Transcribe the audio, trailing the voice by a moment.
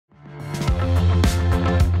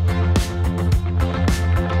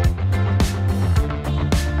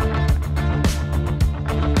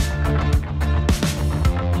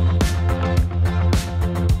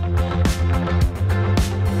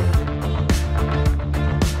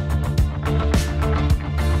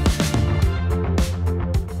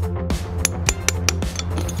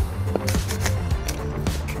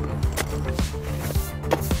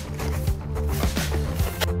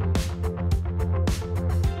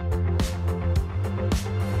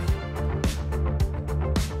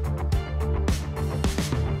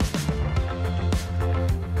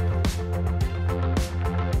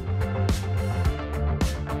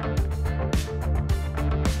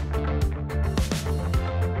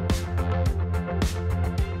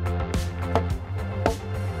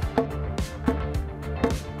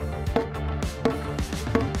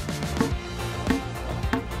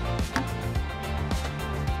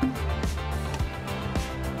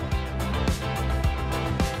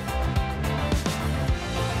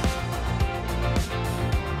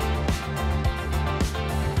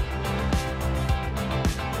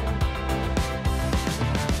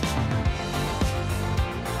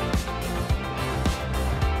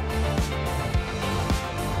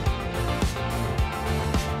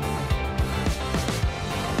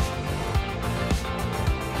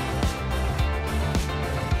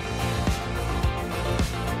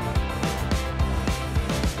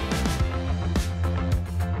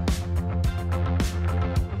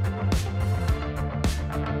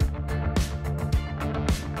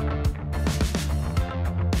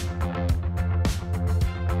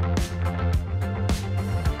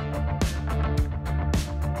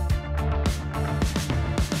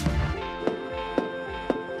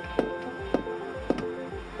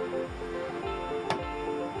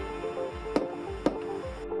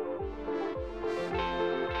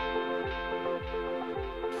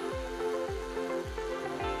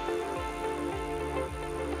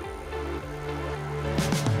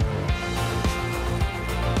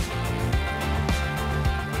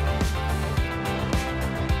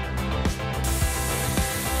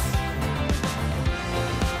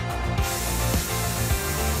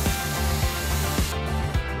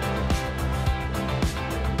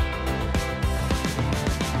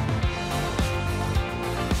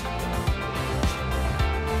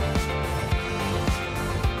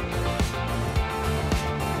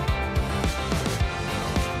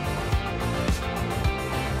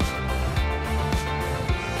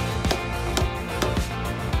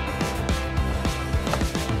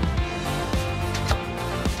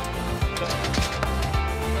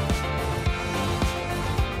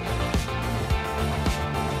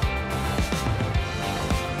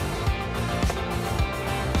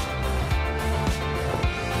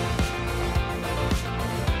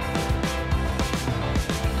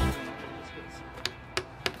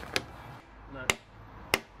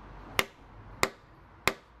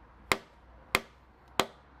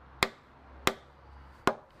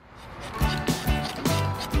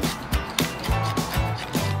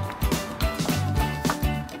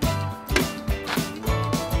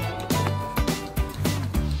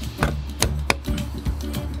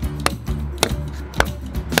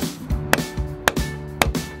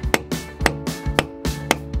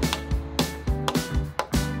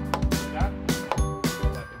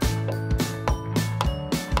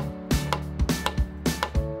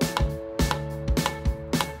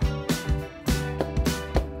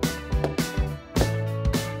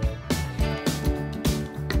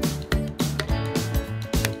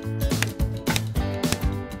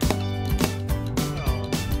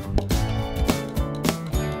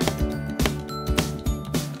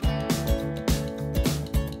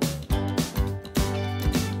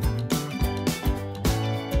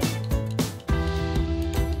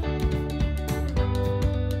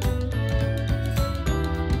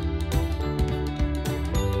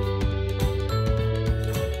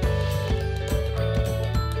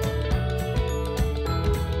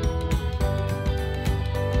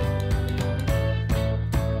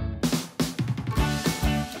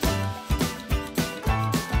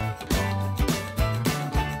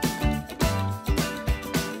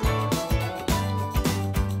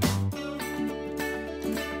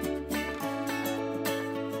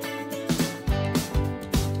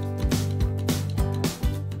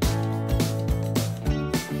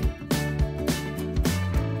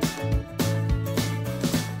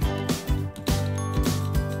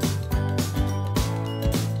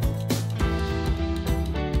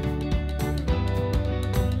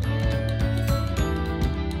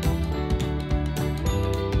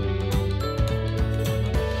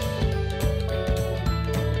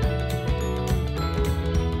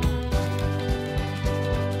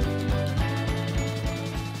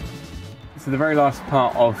So the very last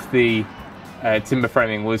part of the timber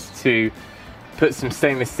framing was to put some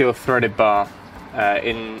stainless steel threaded bar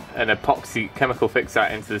in an epoxy chemical fixer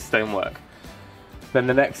into the stonework. Then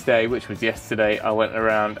the next day, which was yesterday, I went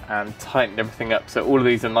around and tightened everything up, so all of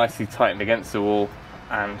these are nicely tightened against the wall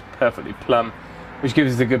and perfectly plumb, which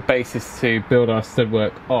gives us a good basis to build our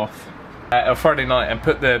stud-work off. On Friday night, I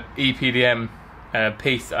put the EPDM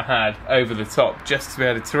piece I had over the top just because we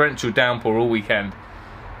had a torrential downpour all weekend,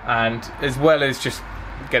 and as well as just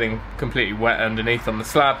getting completely wet underneath on the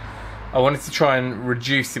slab, I wanted to try and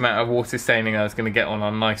reduce the amount of water staining I was going to get on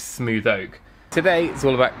our nice smooth oak. Today it's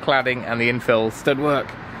all about cladding and the infill stud work,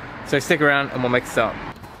 so stick around and we'll make a start.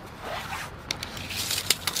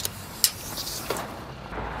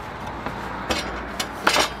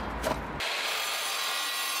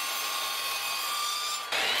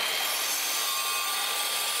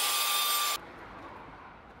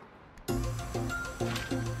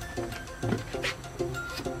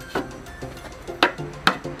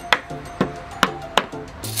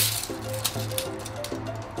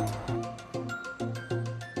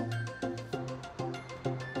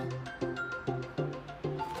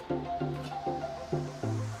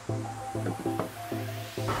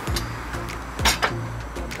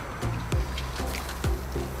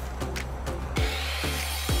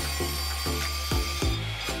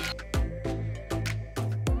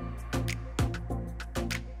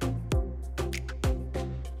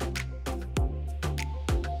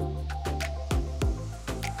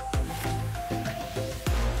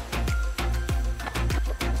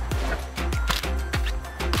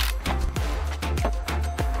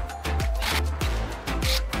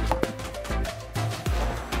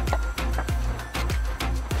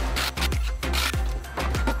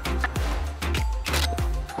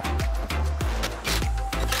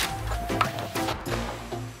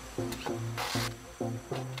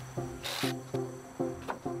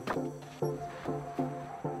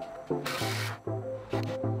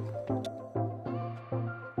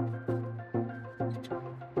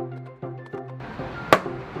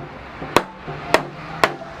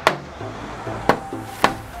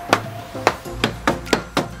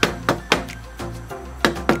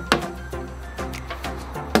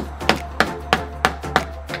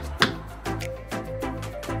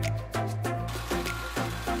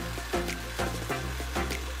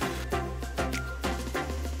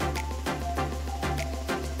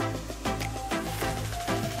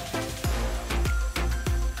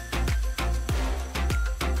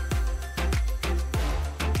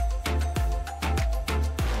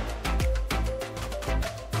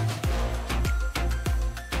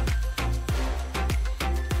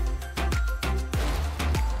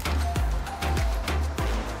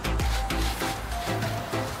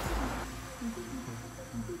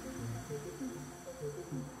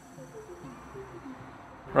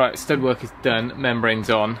 Right, stud work is done, membrane's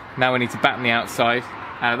on. Now we need to batten the outside,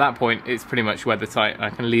 and at that point it's pretty much weather tight. I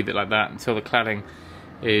can leave it like that until the cladding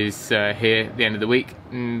is here at the end of the week,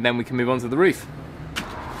 and then we can move on to the roof.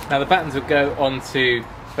 Now the battens will go onto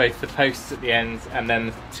both the posts at the ends and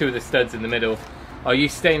then two of the studs in the middle. I'll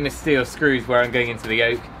use stainless steel screws where I'm going into the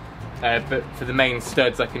oak, but for the main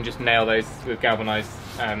studs I can just nail those with galvanised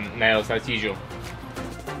nails as usual.